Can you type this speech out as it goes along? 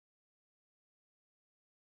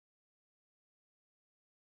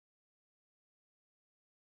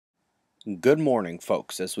Good morning,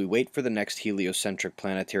 folks. As we wait for the next heliocentric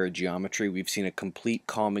planetary geometry, we've seen a complete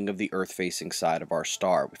calming of the Earth-facing side of our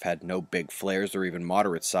star. We've had no big flares or even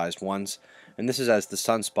moderate-sized ones, and this is as the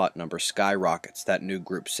sunspot number skyrockets. That new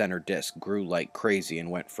group center disk grew like crazy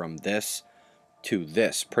and went from this to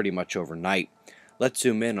this pretty much overnight. Let's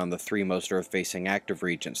zoom in on the three most Earth-facing active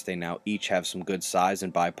regions. They now each have some good size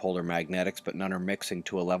and bipolar magnetics, but none are mixing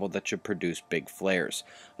to a level that should produce big flares.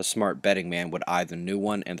 A smart betting man would eye the new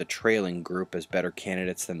one and the trailing group as better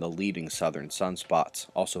candidates than the leading southern sunspots.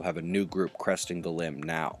 Also have a new group cresting the limb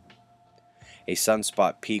now. A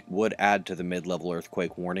sunspot peak would add to the mid-level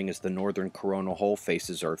earthquake warning as the northern coronal hole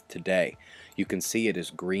faces Earth today. You can see it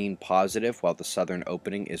is green positive while the southern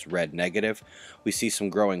opening is red negative. We see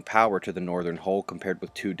some growing power to the northern hole compared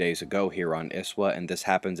with 2 days ago here on ISWA, and this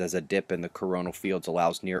happens as a dip in the coronal fields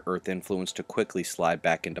allows near-Earth influence to quickly slide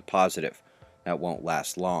back into positive. That won't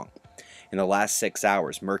last long. In the last 6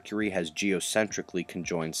 hours, Mercury has geocentrically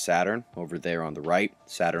conjoined Saturn, over there on the right.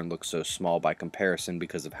 Saturn looks so small by comparison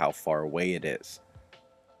because of how far away it is.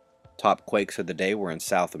 Top quakes of the day were in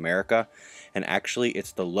South America, and actually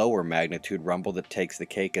it's the lower magnitude rumble that takes the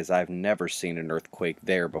cake as I've never seen an earthquake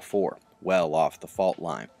there before, well off the fault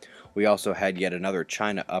line. We also had yet another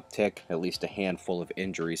China uptick, at least a handful of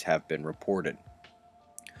injuries have been reported.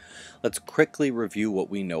 Let's quickly review what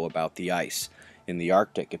we know about the ice. In the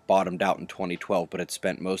Arctic, it bottomed out in 2012, but it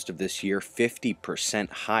spent most of this year 50%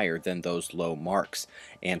 higher than those low marks.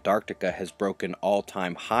 Antarctica has broken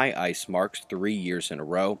all-time high ice marks 3 years in a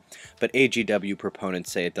row, but AGW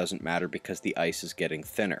proponents say it doesn't matter because the ice is getting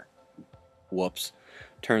thinner. Whoops.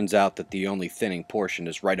 Turns out that the only thinning portion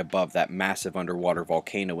is right above that massive underwater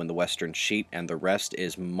volcano in the western sheet, and the rest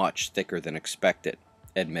is much thicker than expected.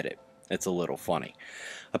 Admit it. It's a little funny.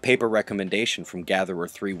 A paper recommendation from Gatherer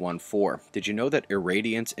 314. Did you know that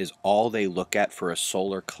irradiance is all they look at for a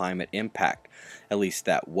solar climate impact? At least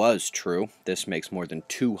that was true. This makes more than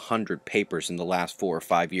 200 papers in the last 4 or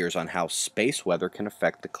 5 years on how space weather can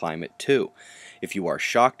affect the climate too. If you are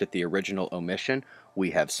shocked at the original omission,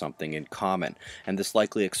 we have something in common, and this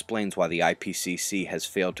likely explains why the IPCC has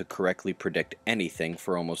failed to correctly predict anything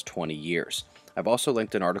for almost 20 years. I've also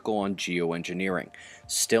linked an article on geoengineering.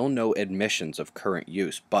 Still no admissions of current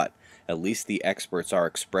use, but at least the experts are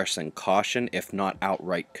expressing caution, if not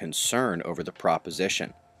outright concern, over the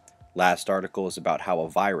proposition. Last article is about how a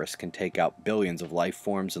virus can take out billions of life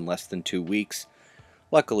forms in less than 2 weeks.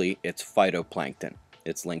 Luckily, it's phytoplankton.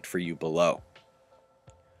 It's linked for you below.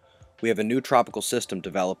 We have a new tropical system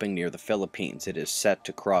developing near the Philippines. It is set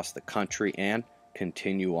to cross the country and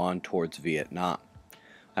continue on towards Vietnam.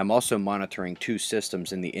 I'm also monitoring 2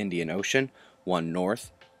 systems in the Indian Ocean, one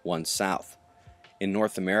north, one south. In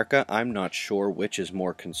North America, I'm not sure which is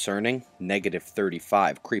more concerning,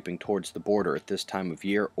 -35 creeping towards the border at this time of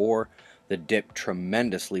year, or the dip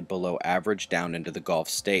tremendously below average down into the Gulf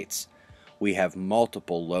states. We have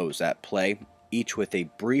multiple lows at play, each with a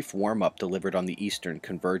brief warm-up delivered on the eastern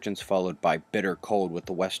convergence, followed by bitter cold with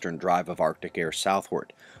the western drive of Arctic air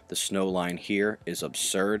southward. The snow line here is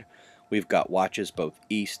absurd. We've got watches both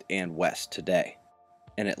east and west today.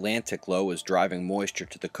 An Atlantic low is driving moisture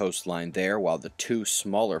to the coastline there, while the 2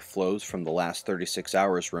 smaller flows from the last 36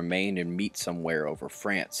 hours remain and meet somewhere over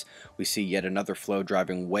France. We see yet another flow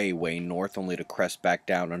driving way north, only to crest back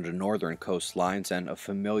down under northern coastlines, and a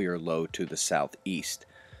familiar low to the southeast.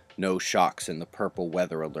 No shocks in the purple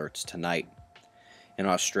weather alerts tonight. In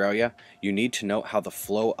Australia, you need to note how the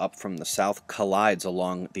flow up from the south collides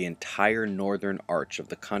along the entire northern arch of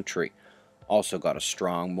the country. Also got a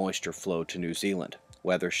strong moisture flow to New Zealand.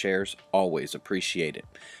 Weather shares, always appreciated.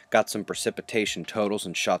 Got some precipitation totals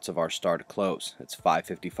and shots of our star to close. It's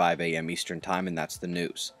 5:55 a.m. Eastern Time, and that's the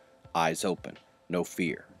news. Eyes open. No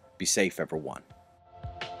fear. Be safe, everyone.